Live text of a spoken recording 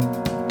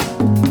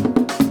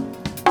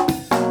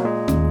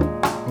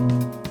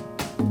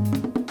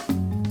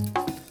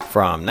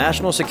From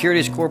National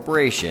Securities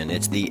Corporation,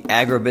 it's the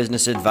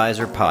Agribusiness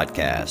Advisor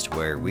Podcast,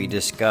 where we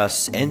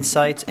discuss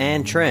insights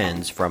and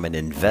trends from an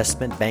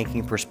investment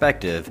banking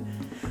perspective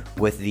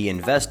with the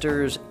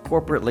investors,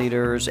 corporate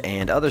leaders,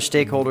 and other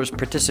stakeholders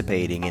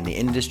participating in the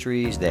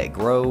industries that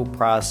grow,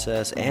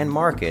 process, and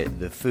market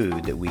the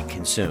food that we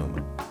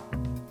consume.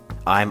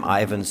 I'm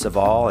Ivan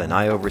Saval, and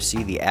I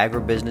oversee the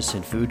Agribusiness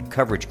and Food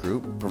Coverage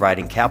Group,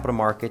 providing capital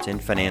markets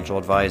and financial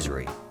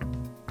advisory.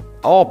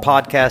 All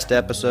podcast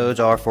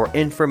episodes are for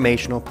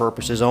informational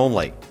purposes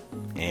only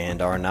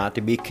and are not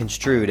to be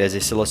construed as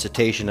a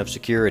solicitation of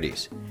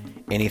securities.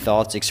 Any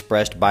thoughts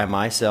expressed by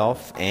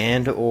myself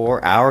and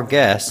or our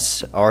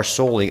guests are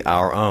solely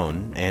our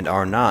own and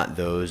are not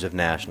those of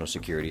National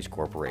Securities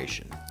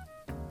Corporation.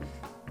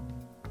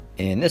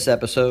 In this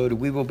episode,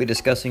 we will be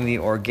discussing the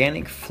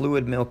organic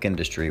fluid milk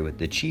industry with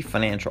the Chief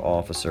Financial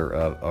Officer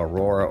of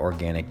Aurora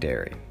Organic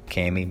Dairy,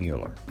 Cammie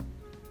Muller.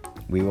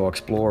 We will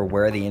explore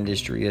where the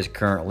industry is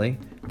currently,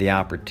 the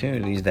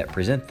opportunities that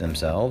present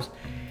themselves,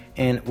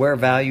 and where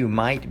value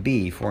might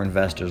be for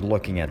investors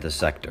looking at this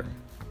sector.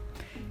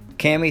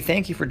 Cammie,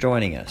 thank you for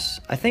joining us.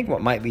 I think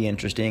what might be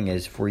interesting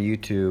is for you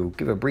to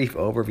give a brief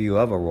overview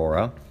of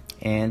Aurora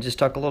and just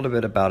talk a little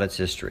bit about its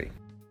history.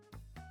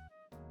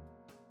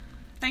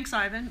 Thanks,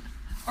 Ivan.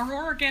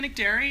 Aurora Organic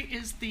Dairy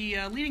is the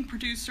leading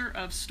producer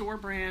of store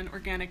brand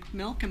organic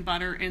milk and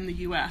butter in the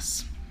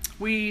U.S.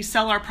 We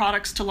sell our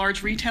products to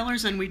large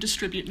retailers and we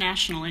distribute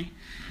nationally.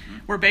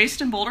 We're based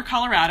in Boulder,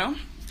 Colorado,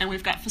 and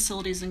we've got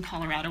facilities in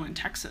Colorado and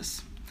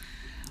Texas.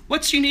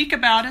 What's unique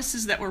about us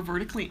is that we're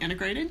vertically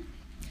integrated.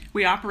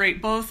 We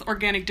operate both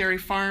organic dairy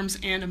farms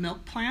and a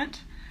milk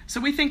plant,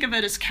 so we think of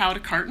it as cow to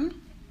carton.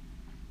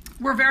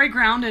 We're very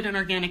grounded in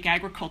organic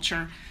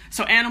agriculture,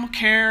 so animal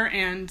care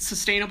and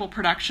sustainable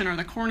production are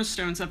the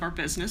cornerstones of our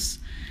business.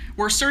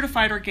 We're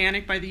certified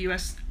organic by the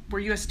U.S. We're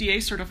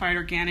USDA certified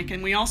organic,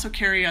 and we also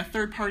carry a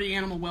third-party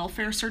animal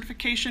welfare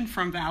certification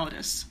from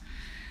Validus.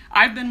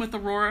 I've been with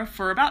Aurora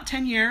for about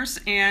 10 years,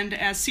 and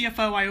as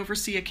CFO, I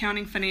oversee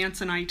accounting, finance,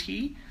 and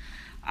IT.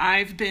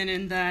 I've been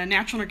in the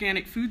natural and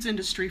organic foods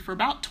industry for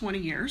about 20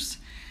 years.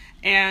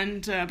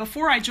 And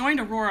before I joined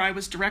Aurora, I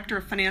was director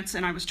of finance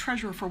and I was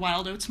treasurer for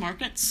Wild Oats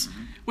Markets,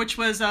 which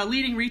was a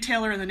leading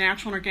retailer in the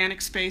natural and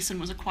organic space and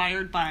was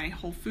acquired by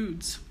Whole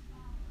Foods.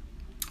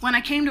 When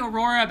I came to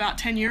Aurora about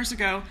 10 years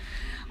ago,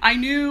 I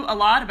knew a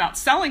lot about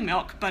selling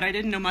milk, but I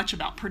didn't know much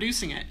about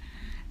producing it.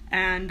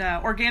 And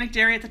organic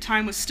dairy at the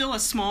time was still a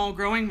small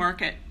growing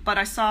market, but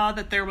I saw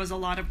that there was a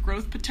lot of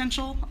growth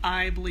potential.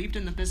 I believed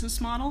in the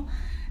business model,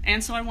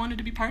 and so I wanted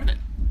to be part of it.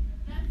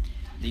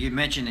 You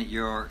mentioned that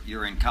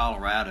you're in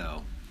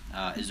Colorado.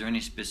 Is there any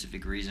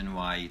specific reason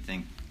why you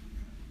think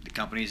the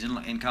company's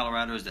in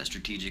Colorado? Is that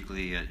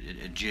strategically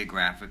a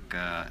geographic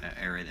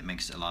area that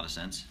makes a lot of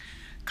sense?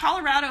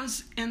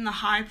 Colorado's in the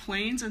high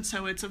plains, and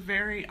so it's a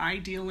very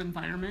ideal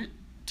environment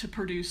to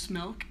produce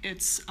milk.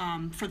 It's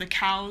for the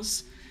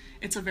cows,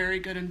 it's a very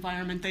good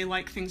environment. They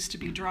like things to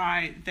be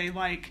dry. They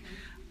like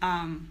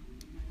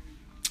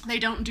they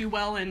don't do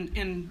well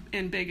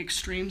in big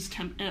extremes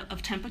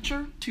of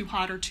temperature, too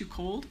hot or too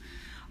cold.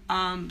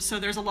 So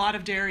there's a lot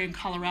of dairy in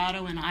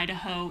Colorado and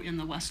Idaho in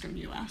the western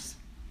U.S.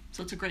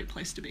 So it's a great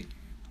place to be.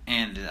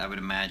 And I would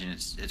imagine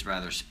it's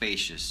rather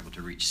spacious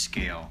to reach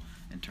scale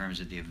in terms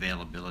of the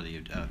availability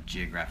of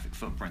geographic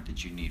footprint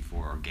that you need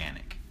for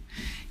organic.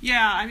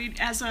 Yeah, I mean,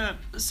 as a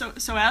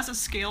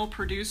scale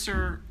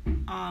producer,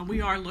 we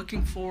are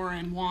looking for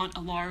and want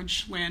a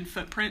large land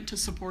footprint to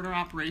support our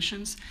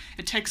operations.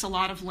 It takes a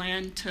lot of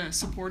land to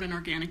support an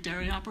organic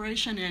dairy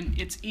operation, and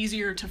it's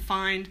easier to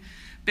find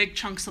big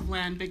chunks of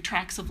land, big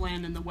tracts of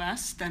land in the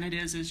west than it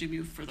is as you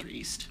move further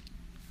east.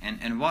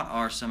 And what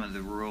are some of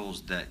the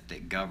rules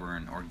that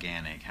govern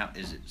organic? How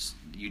is it?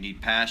 You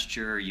need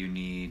pasture. You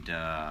need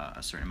a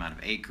certain amount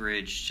of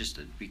acreage. Just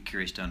to be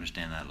curious to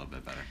understand that a little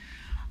bit better.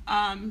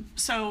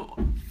 So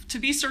to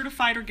be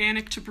certified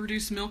organic, to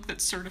produce milk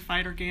that's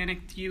certified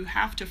organic, you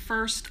have to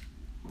first,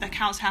 the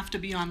cows have to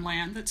be on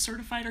land that's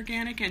certified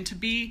organic, and to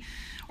be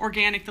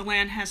organic, the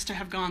land has to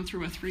have gone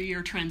through a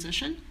 3-year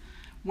transition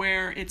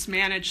where it's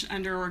managed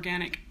under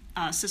organic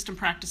system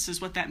practices.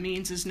 What that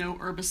means is no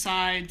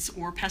herbicides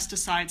or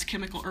pesticides,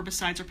 chemical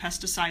herbicides or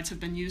pesticides have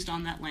been used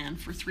on that land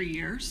for 3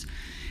 years.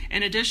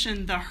 In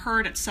addition, the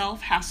herd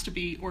itself has to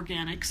be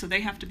organic, so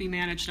they have to be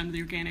managed under the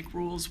organic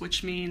rules,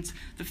 which means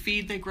the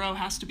feed they grow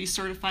has to be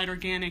certified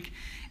organic,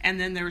 and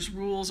then there's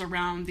rules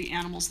around the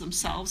animals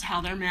themselves,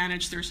 how they're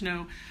managed. There's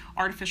no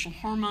artificial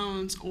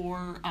hormones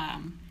or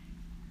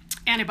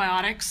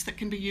antibiotics that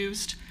can be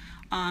used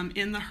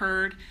in the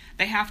herd.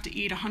 They have to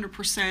eat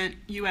 100%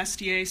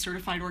 USDA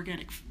certified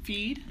organic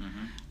feed.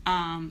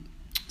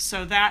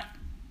 So that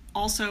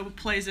also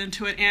plays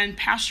into it, and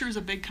pasture is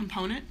a big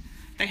component.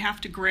 They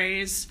have to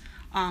graze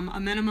a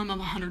minimum of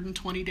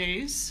 120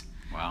 days.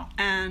 Wow.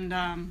 And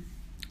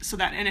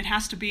and it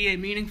has to be a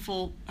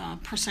meaningful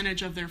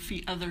percentage of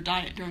their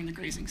diet during the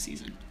grazing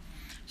season.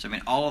 So, I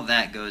mean, all of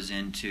that goes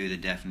into the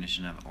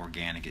definition of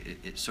organic.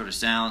 It sort of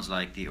sounds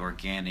like the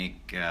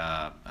organic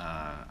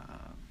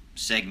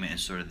segment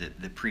is sort of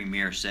the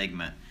premier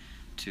segment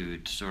to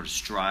sort of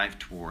strive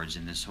towards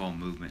in this whole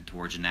movement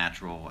towards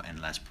natural and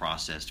less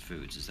processed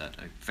foods. Is that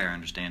a fair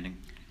understanding?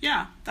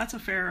 Yeah, that's a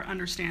fair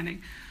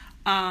understanding.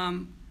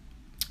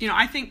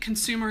 I think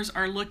consumers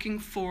are looking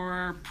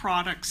for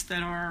products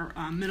that are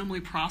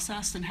minimally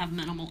processed and have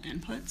minimal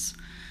inputs.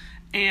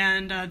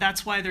 And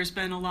that's why there's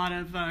been a lot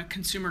of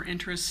consumer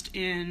interest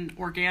in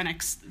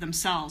organics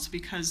themselves,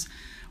 because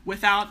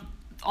without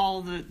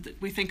all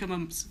we think of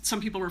them, some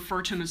people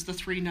refer to them as the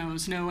 3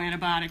 no's: no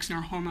antibiotics,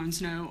 no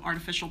hormones, no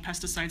artificial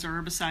pesticides or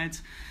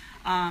herbicides.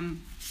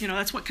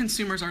 That's what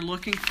consumers are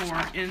looking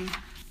for in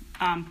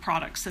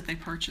products that they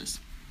purchase.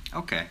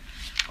 Okay.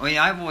 Well,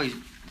 yeah, I've always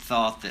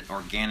thought that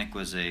organic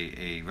was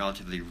a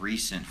relatively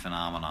recent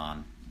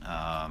phenomenon,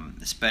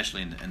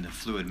 especially in the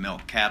fluid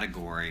milk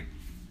category.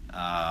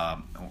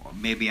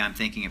 Maybe I'm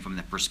thinking it from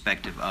the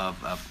perspective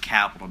of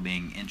capital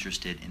being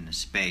interested in the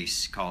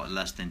space, call it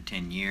less than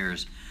 10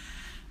 years.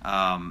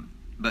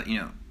 But,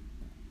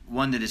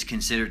 one that is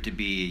considered to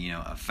be,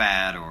 a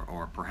fad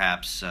or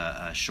perhaps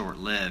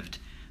short-lived.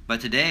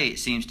 But today it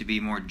seems to be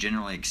more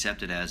generally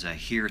accepted as a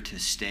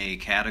here-to-stay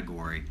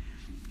category.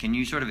 Can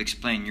you sort of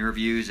explain your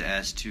views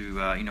as to,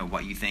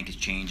 what you think has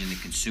changed in the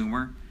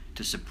consumer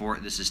to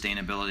support the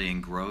sustainability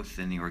and growth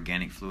in the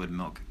organic fluid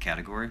milk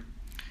category?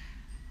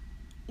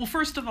 Well,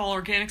 first of all,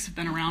 organics have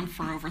been around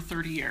for over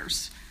 30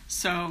 years,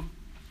 so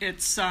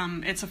it's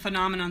a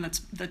phenomenon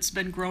that's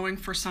been growing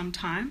for some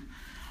time.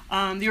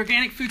 The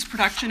Organic Foods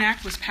Production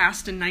Act was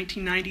passed in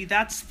 1990.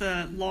 That's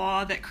the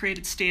law that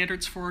created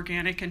standards for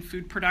organic and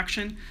food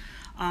production,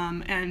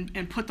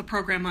 and put the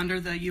program under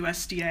the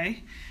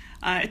USDA.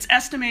 It's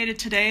estimated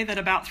today that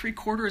about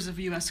 3/4 of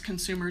U.S.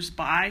 consumers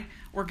buy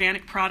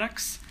organic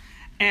products,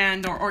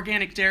 and our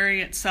organic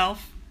dairy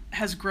itself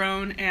has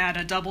grown at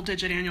a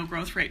double-digit annual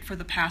growth rate for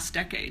the past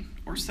decade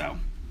or so.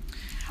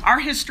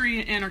 Our history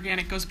in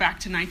organic goes back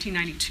to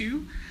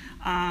 1992.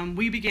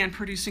 We began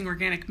producing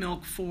organic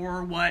milk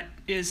for what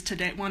is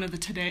today one of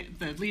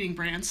the leading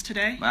brands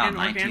today. Wow, in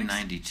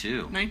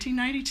 1992.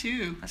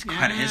 1992. That's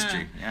quite a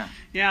history. Yeah.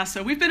 Yeah.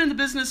 So we've been in the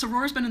business.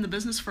 Aurora's been in the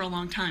business for a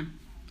long time.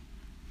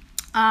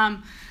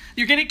 The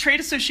Organic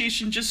Trade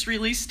Association just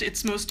released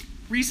its most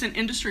recent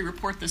industry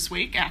report this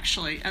week,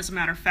 actually, as a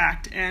matter of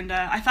fact, and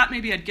I thought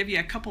maybe I'd give you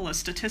a couple of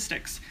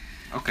statistics.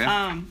 Okay.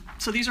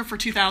 So these are for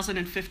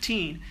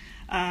 2015.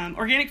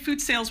 Organic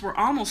food sales were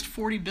almost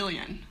 $40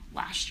 billion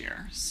last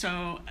year.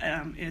 So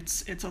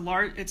it's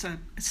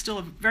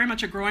still very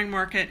much a growing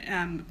market,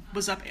 and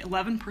was up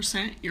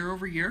 11% year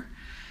over year.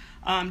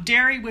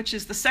 Dairy, which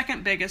is the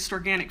second biggest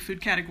organic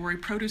food category,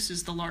 produce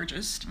is the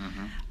largest.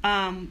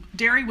 Mm-hmm.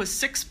 Dairy was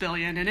 $6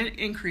 billion, and it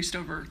increased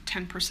over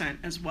 10%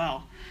 as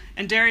well.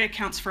 And dairy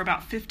accounts for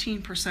about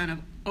 15% of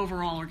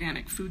overall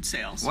organic food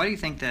sales. Why do you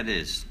think that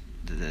is?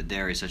 The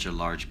dairy is such a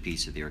large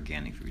piece of the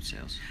organic food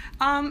sales.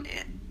 I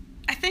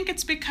think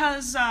it's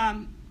because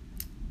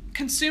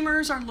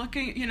consumers are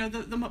looking.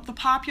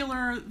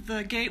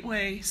 The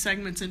gateway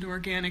segments into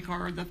organic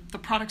are the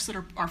products that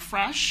are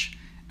fresh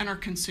and are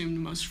consumed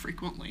most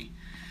frequently.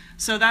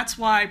 So that's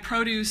why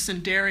produce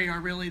and dairy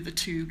are really the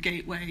 2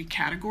 gateway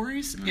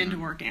categories into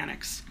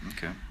organics.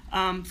 Okay.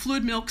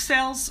 Fluid milk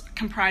sales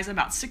comprise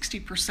about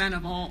 60%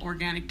 of all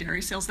organic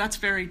dairy sales. That's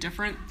very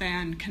different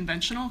than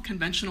conventional.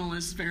 Conventional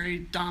is very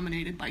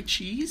dominated by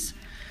cheese,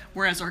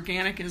 whereas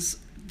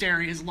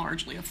dairy is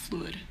largely a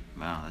fluid.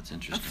 Wow, that's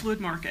interesting. A fluid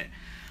market.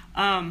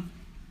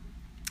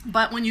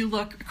 But when you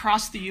look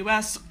across the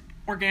U.S.,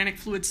 organic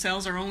fluid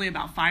sales are only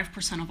about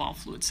 5% of all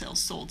fluid sales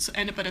sold.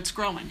 But it's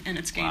growing and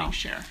it's gaining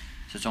share.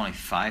 So it's only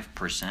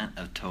 5%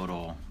 of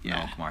total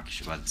milk market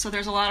share. So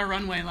there's a lot of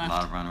runway left. A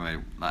lot of runway.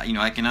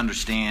 I can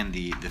understand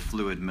the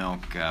fluid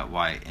milk,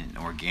 why in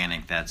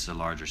organic that's a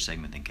larger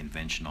segment than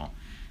conventional.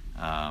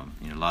 A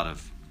lot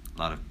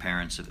of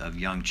parents of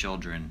young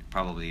children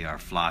probably are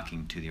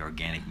flocking to the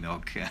organic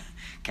milk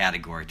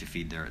category to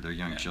feed their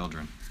young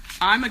children.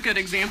 I'm a good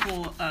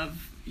example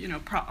of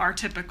our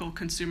typical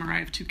consumer. I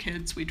have 2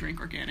 kids. We drink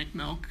organic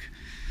milk.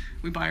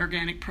 We buy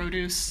organic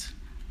produce.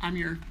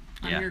 You're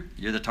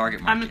the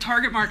target market. I'm the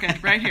target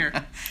market right here.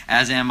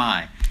 As am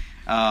I.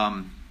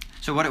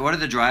 So what are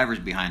the drivers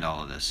behind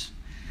all of this?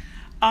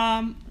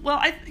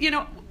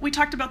 We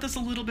talked about this a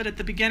little bit at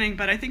the beginning,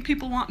 but I think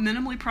people want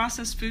minimally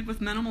processed food with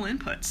minimal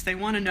inputs. They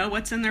want to know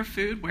what's in their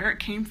food, where it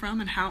came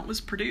from, and how it was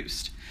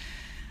produced.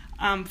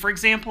 For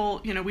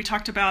example, we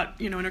talked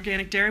about, in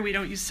organic dairy, we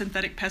don't use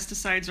synthetic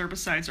pesticides,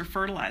 herbicides, or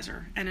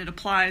fertilizer, and it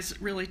applies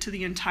really to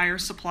the entire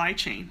supply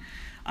chain,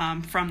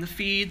 from the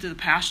feed to the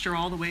pasture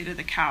all the way to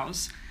the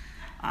cows.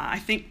 I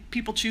think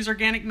people choose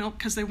organic milk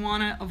because they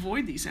want to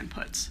avoid these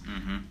inputs.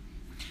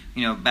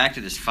 Mm-hmm. Back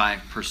to this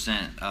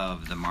 5%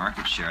 of the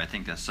market share, I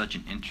think that's such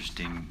an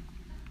interesting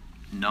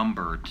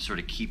number to sort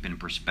of keep in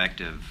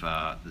perspective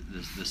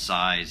the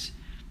size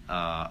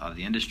of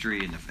the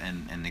industry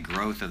and the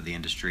growth of the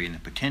industry and the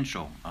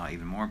potential,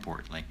 even more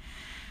importantly.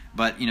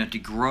 But to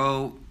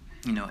grow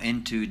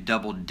into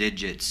double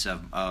digits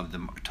of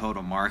the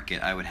total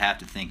market, I would have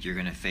to think you're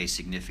going to face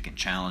significant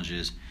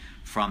challenges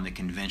from the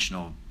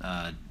conventional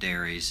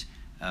dairies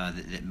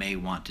that may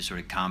want to sort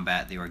of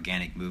combat the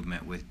organic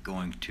movement with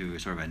going to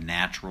sort of a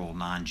natural,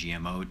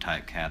 non-GMO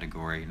type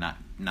category,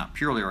 not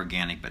purely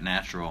organic, but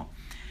natural.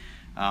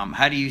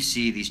 How do you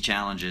see these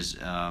challenges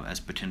as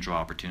potential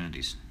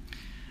opportunities?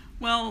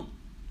 Well,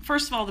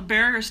 first of all, the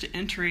barriers to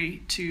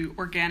entry to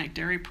organic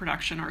dairy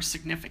production are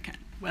significant.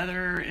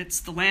 Whether it's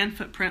the land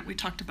footprint, we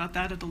talked about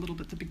that a little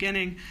bit at the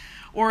beginning,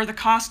 or the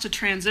cost to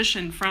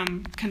transition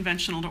from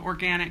conventional to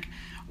organic,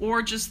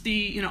 or just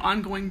the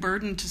ongoing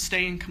burden to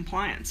stay in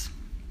compliance.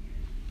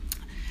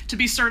 To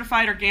be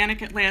certified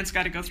organic, land's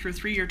got to go through a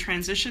 3-year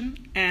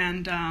transition,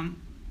 and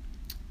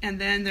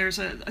then there's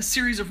a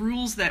series of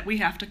rules that we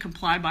have to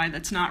comply by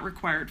that's not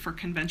required for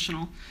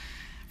conventional.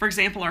 For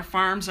example, our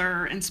farms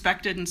are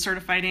inspected and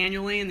certified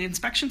annually, and the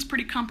inspection's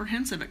pretty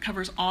comprehensive. It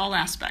covers all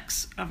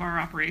aspects of our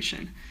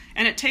operation.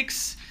 And it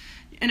takes,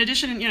 in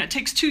addition, it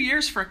takes 2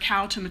 years for a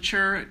cow to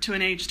mature to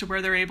an age to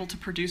where they're able to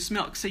produce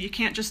milk. So you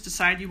can't just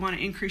decide you want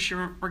to increase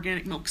your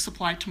organic milk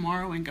supply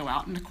tomorrow and go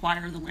out and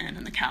acquire the land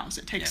and the cows.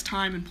 It takes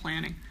time and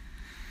planning.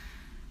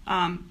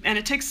 And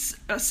it takes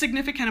a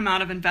significant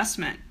amount of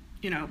investment.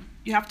 You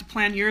have to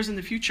plan years in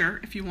the future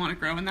if you want to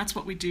grow, and that's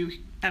what we do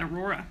at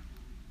Aurora.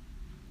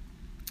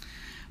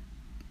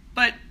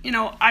 But,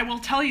 I will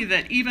tell you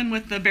that even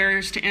with the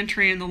barriers to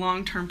entry and the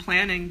long-term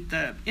planning,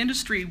 the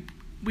industry,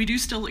 we do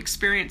still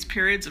experience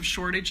periods of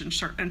shortage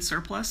and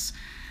surplus.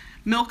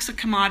 Milk's a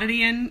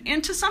commodity,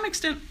 and to some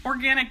extent,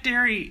 organic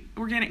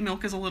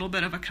milk is a little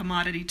bit of a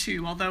commodity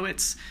too, although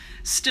it's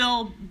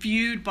still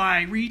viewed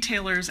by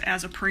retailers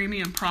as a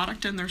premium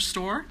product in their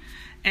store,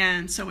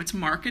 and so it's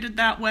marketed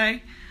that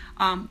way.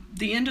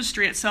 The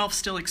industry itself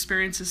still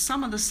experiences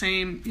some of the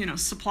same,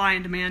 supply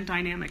and demand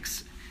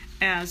dynamics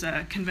as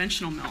a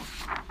conventional milk.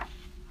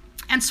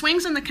 And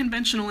swings in the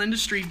conventional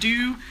industry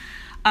do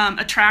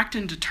attract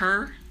and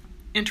deter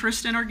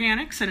interest in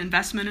organics and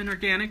investment in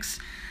organics.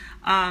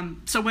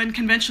 So when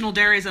conventional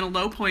dairy is at a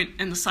low point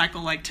in the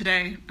cycle like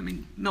today,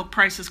 milk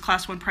prices,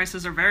 Class 1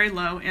 prices are very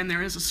low, and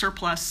there is a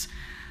surplus.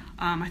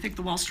 I think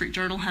the Wall Street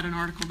Journal had an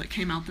article that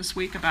came out this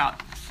week about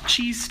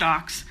cheese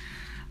stocks.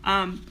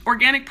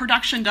 Organic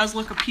production does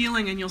look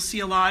appealing, and you'll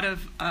see a lot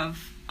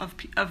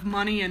of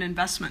money and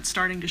investment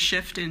starting to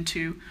shift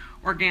into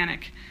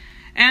organic.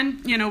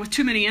 And, with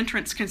too many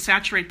entrants can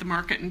saturate the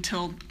market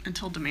until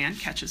demand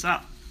catches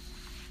up.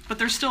 But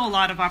there's still a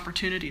lot of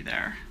opportunity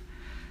there.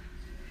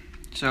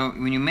 So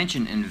when you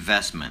mention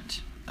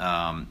investment,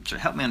 so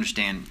help me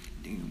understand,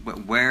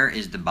 where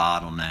is the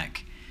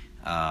bottleneck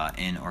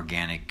in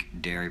organic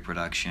dairy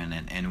production,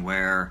 and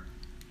where,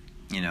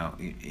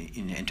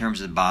 in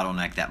terms of the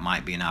bottleneck, that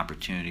might be an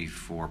opportunity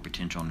for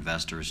potential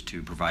investors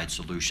to provide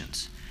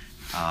solutions.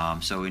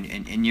 So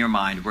in your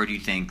mind, where do you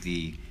think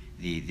the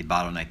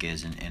bottleneck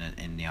is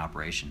in the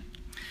operation?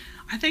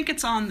 I think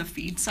it's on the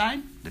feed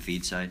side. The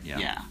feed side, yeah.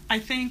 Yeah, I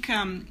think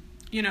and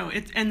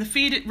the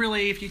feed, it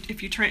really,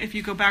 if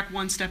you go back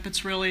one step,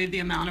 it's really the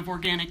amount of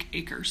organic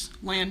acres,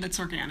 land that's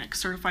organic,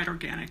 certified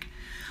organic.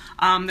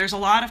 There's a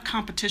lot of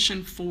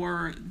competition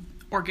for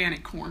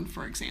organic corn,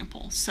 for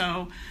example.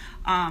 So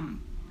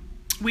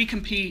we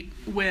compete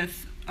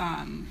with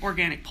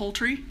organic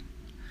poultry.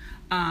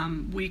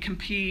 We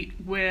compete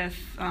with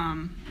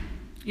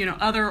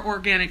other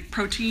organic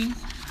protein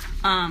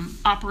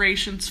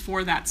operations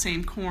for that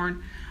same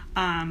corn.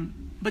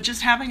 But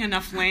just having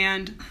enough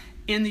land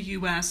in the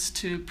U.S.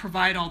 to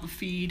provide all the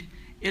feed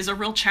is a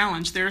real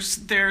challenge. There's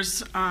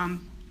a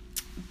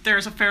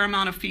fair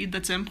amount of feed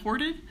that's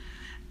imported,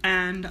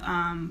 and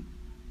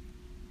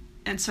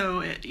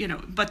so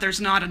but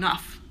there's not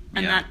enough.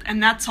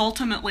 And that's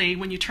ultimately,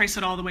 when you trace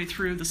it all the way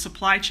through the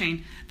supply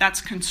chain, that's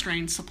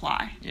constrained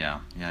supply. Yeah.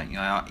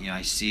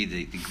 I see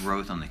the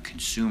growth on the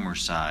consumer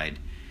side.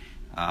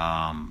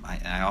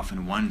 I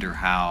often wonder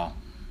how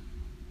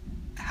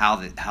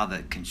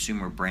the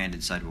consumer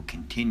branded side will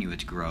continue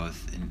its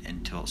growth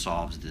until it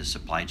solves the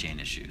supply chain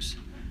issues.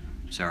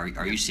 So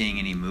are you seeing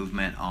any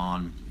movement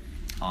on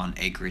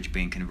acreage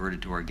being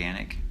converted to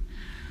organic?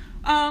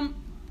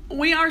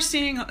 We are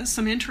seeing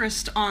some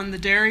interest on the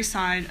dairy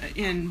side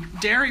in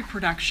dairy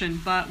production,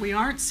 but we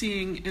aren't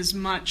seeing as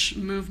much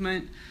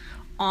movement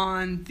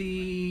on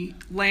the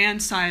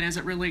land side as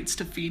it relates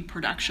to feed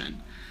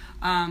production.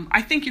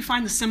 I think you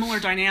find the similar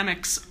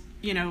dynamics,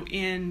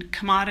 in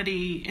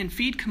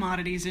feed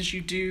commodities as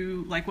you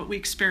do like what we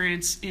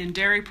experience in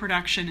dairy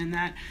production, in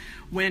that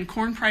when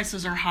corn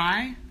prices are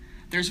high,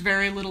 there's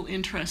very little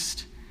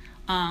interest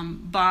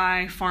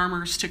by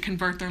farmers to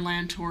convert their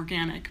land to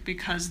organic,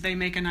 because they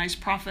make a nice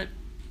profit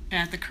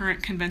at the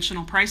current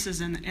conventional prices,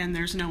 and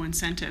there's no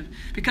incentive,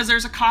 because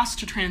there's a cost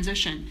to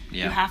transition.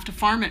 Yeah. You have to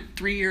farm it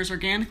 3 years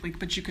organically,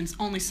 but you can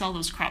only sell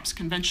those crops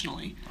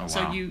conventionally. Oh, wow.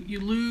 So you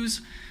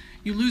lose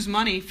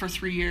money for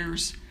 3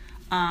 years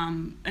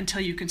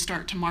until you can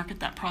start to market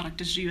that product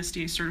as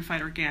USDA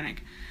certified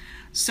organic.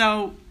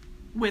 So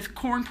with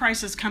corn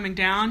prices coming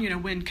down,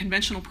 when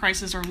conventional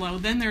prices are low,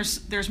 then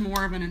there's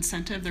more of an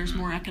incentive. There's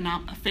more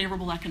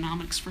favorable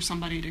economics for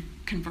somebody to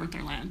convert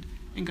their land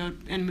and go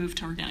and move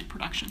to organic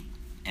production.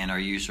 And are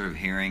you sort of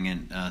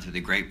hearing through the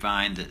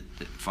grapevine that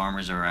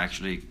farmers are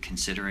actually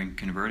considering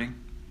converting?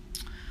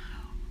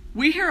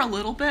 We hear a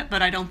little bit,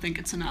 but I don't think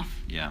it's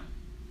enough. Yeah,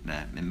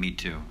 me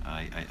too.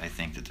 I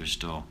think that there's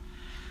still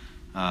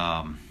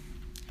a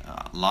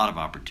lot of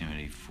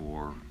opportunity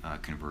for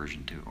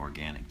conversion to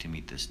organic to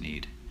meet this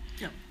need.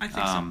 Yep, I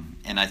think so.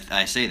 And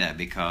I say that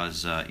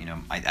because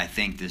I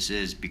think this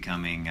is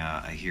becoming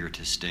a here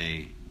to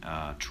stay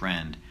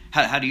trend.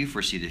 How do you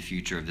foresee the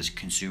future of this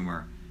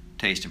consumer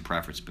taste and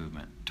preference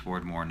movement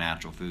toward more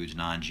natural foods,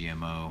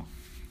 non-GMO,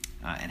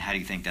 and how do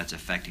you think that's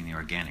affecting the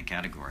organic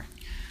category?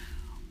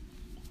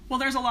 Well,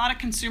 there's a lot of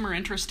consumer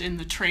interest in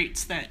the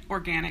traits that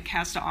organic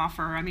has to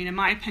offer. I mean, in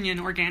my opinion,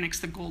 organic's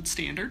the gold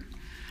standard.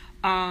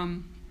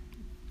 And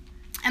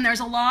there's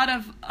a lot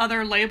of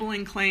other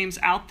labeling claims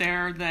out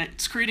there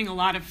that's creating a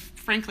lot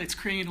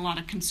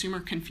of consumer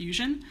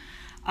confusion.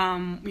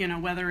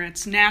 Whether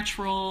it's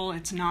natural,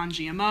 it's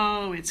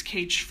non-GMO, it's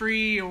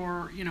cage-free,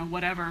 or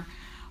whatever.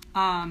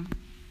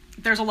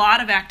 There's a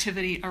lot of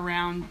activity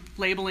around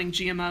labeling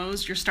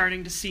GMOs. You're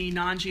starting to see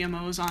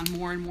non-GMOs on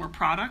more and more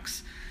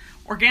products.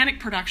 Organic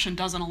production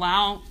doesn't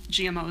allow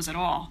GMOs at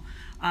all.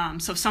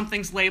 So if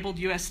something's labeled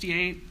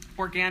USDA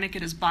organic,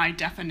 it is by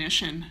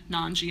definition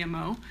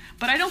non-GMO.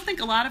 But I don't think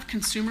a lot of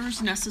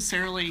consumers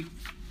necessarily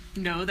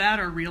know that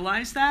or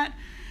realize that.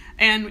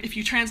 And if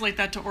you translate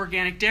that to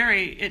organic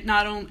dairy,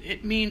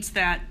 it means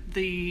that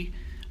the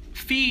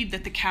feed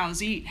that the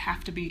cows eat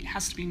has to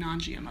be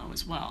non-GMO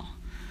as well.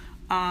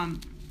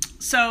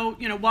 So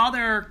while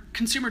there are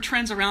consumer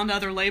trends around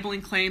other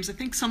labeling claims, I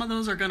think some of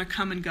those are going to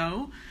come and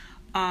go.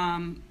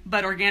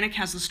 But organic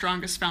has the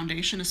strongest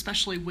foundation,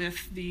 especially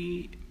with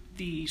the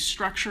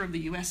structure of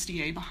the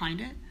USDA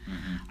behind it.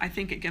 Mm-hmm. I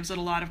think it gives it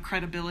a lot of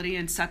credibility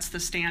and sets the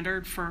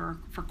standard for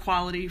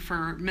quality,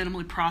 for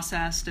minimally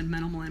processed and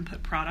minimal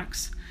input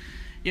products.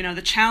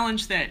 The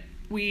challenge that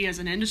we as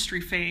an industry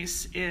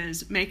face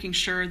is making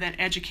sure that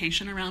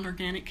education around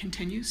organic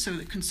continues so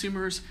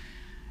that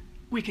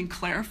we can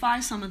clarify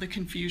some of the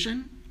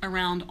confusion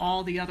around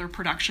all the other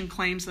production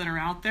claims that are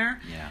out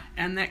there,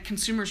 and that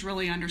consumers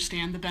really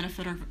understand the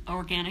benefit of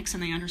organics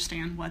and they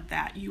understand what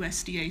that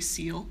USDA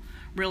seal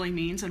really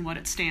means and what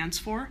it stands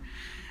for.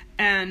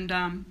 And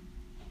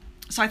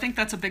so I think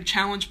that's a big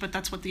challenge, but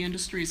that's what the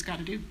industry's got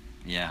to do.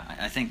 Yeah,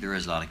 I think there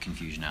is a lot of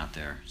confusion out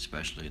there,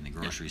 especially in the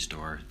grocery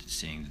store,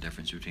 seeing the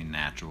difference between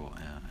natural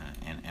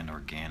and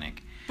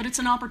organic. But it's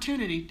an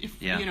opportunity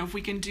if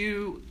we can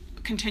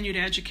continue to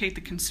educate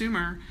the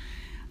consumer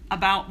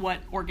about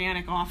what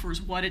organic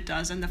offers, what it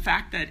does, and the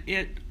fact that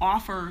it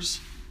offers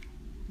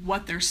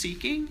what they're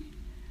seeking,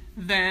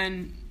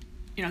 then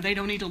they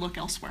don't need to look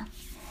elsewhere.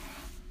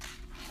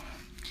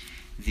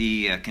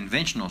 The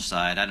conventional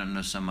side, I don't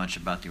know so much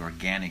about the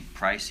organic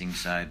pricing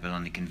side, but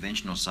on the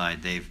conventional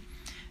side,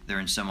 they're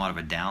in somewhat of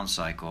a down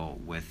cycle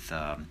with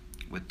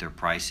their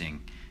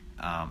pricing.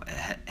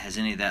 Has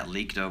any of that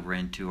leaked over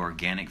into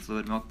organic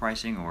fluid milk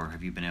pricing, or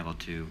have you been able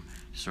to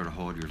sort of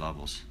hold your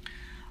levels?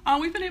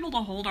 We've been able to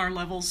hold our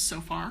levels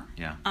so far.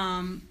 Yeah.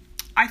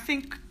 I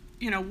think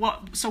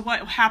what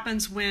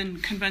happens when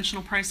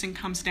conventional pricing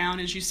comes down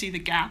is you see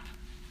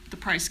the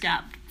price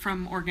gap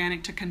from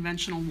organic to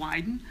conventional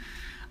widen.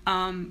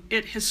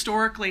 It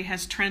historically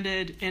has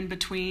trended in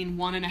between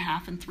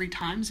 1.5 and 3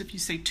 times. If you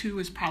say 2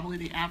 is probably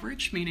the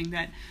average, meaning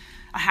that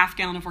a half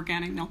gallon of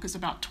organic milk is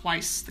about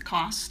twice the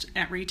cost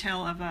at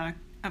retail of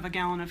a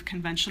gallon of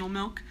conventional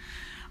milk.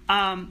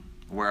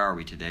 Where are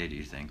we today, do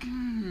you think?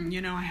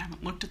 I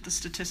haven't looked at the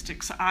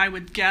statistics. I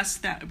would guess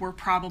that we're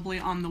probably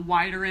on the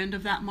wider end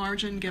of that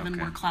margin, given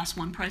where Class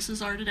 1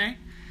 prices are today.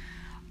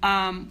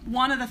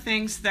 One of the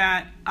things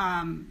that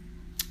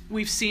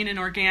we've seen in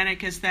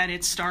organic is that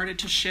it's started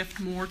to shift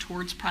more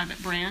towards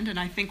private brand, and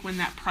I think when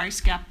that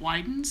price gap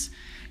widens,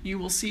 you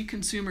will see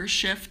consumers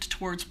shift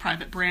towards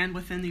private brand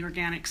within the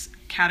organics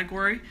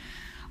category.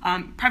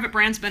 Private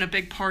brand's been a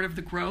big part of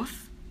the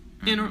growth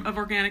of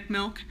organic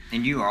milk.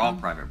 And you are all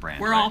private brand,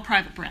 We're all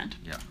private brand.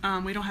 Yeah.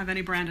 We don't have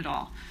any brand at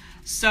all.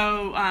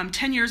 So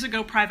 10 years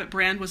ago, private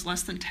brand was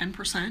less than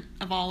 10%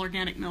 of all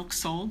organic milk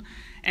sold,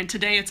 and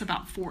today it's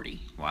about 40%.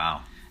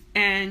 Wow.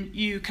 And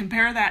you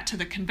compare that to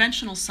the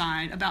conventional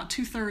side, about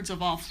 2/3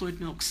 of all fluid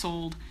milk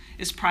sold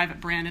is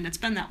private brand, and it's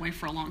been that way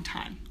for a long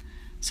time.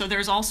 So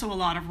there's also a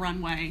lot of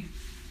runway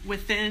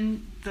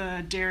within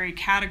the dairy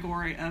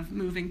category of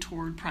moving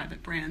toward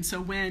private brand. So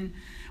when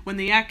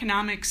the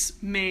economics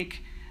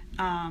make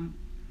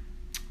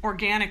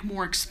organic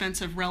more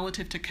expensive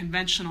relative to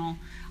conventional,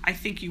 I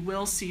think you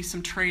will see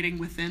some trading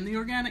within the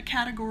organic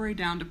category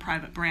down to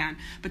private brand,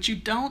 but you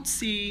don't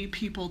see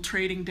people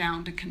trading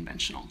down to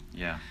conventional.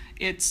 Yeah.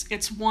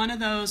 It's one of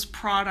those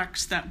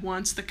products that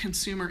once the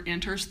consumer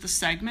enters the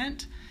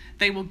segment,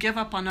 they will give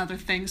up on other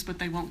things, but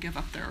they won't give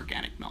up their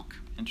organic milk.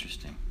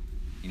 Interesting.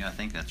 I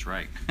think that's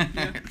right.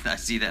 Yeah. I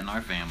see that in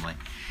our family.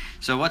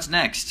 So what's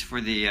next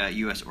for the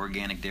U.S.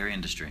 organic dairy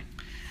industry?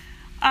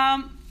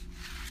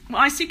 Well,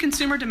 I see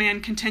consumer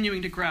demand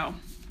continuing to grow.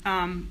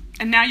 And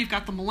now you've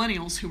got the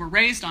millennials who were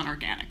raised on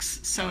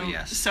organics. So,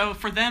 yes. So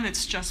for them,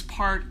 it's just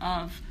part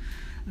of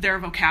their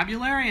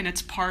vocabulary, and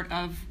it's part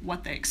of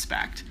what they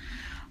expect.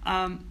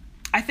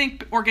 I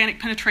think organic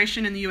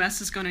penetration in the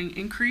U.S. is going to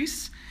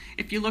increase.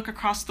 If you look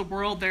across the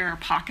world, there are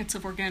pockets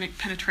of organic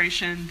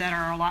penetration that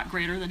are a lot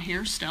greater than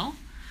here still.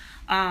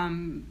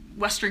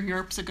 Western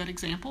Europe's a good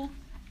example.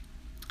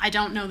 I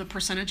don't know the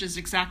percentages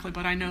exactly,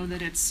 but I know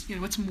that it's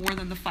more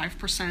than the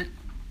 5%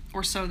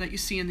 or so that you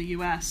see in the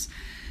U.S.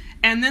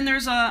 And then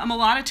there's a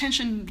lot of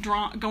attention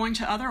going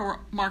to other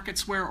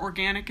markets where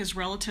organic is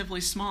relatively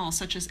small,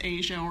 such as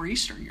Asia or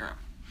Eastern Europe.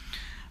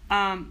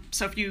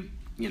 So if you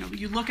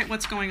look at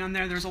what's going on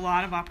there, there's a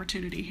lot of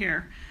opportunity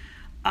here.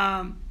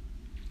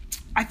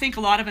 I think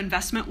a lot of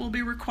investment will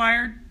be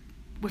required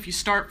if you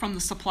start from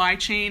the supply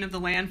chain of the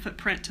land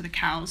footprint to the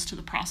cows to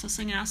the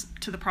processing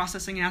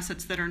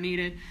assets that are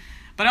needed.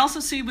 But I also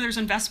see there's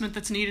investment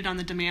that's needed on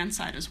the demand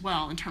side as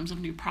well in terms of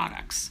new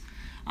products.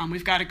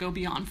 We've got to go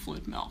beyond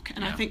fluid milk,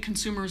 and I think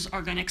consumers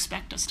are going to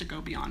expect us to go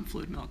beyond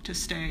fluid milk to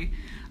stay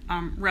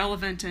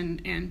relevant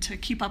and to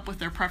keep up with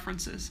their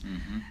preferences.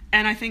 Mm-hmm.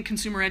 And I think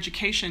consumer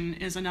education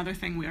is another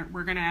thing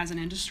we're going to, as an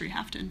industry,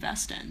 have to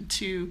invest in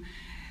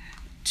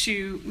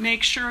to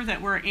make sure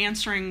that we're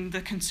answering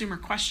the consumer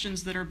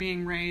questions that are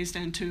being raised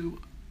and to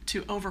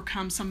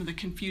overcome some of the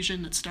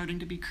confusion that's starting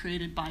to be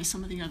created by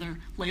some of the other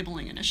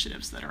labeling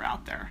initiatives that are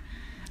out there.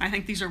 I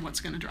think these are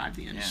what's going to drive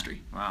the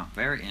industry. Yeah. Wow,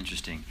 very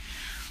interesting.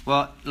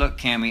 Well, look,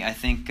 Cammie, I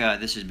think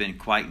this has been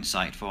quite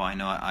insightful. I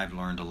know I've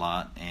learned a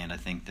lot, and I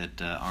think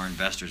that our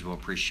investors will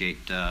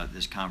appreciate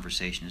this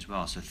conversation as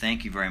well. So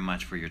thank you very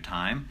much for your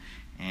time,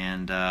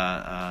 and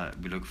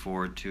we look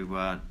forward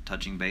to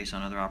touching base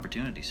on other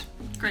opportunities.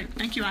 Great.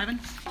 Thank you, Ivan.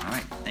 All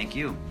right. Thank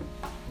you.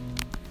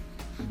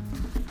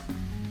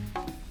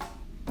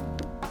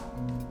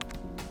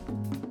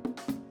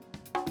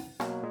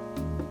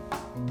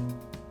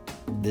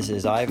 This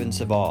is Ivan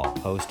Saval,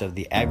 host of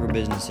the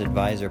Agribusiness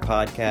Advisor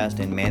podcast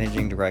and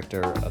managing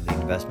director of the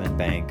investment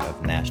bank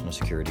of National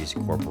Securities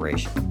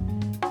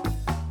Corporation.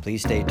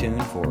 Please stay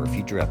tuned for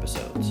future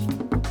episodes.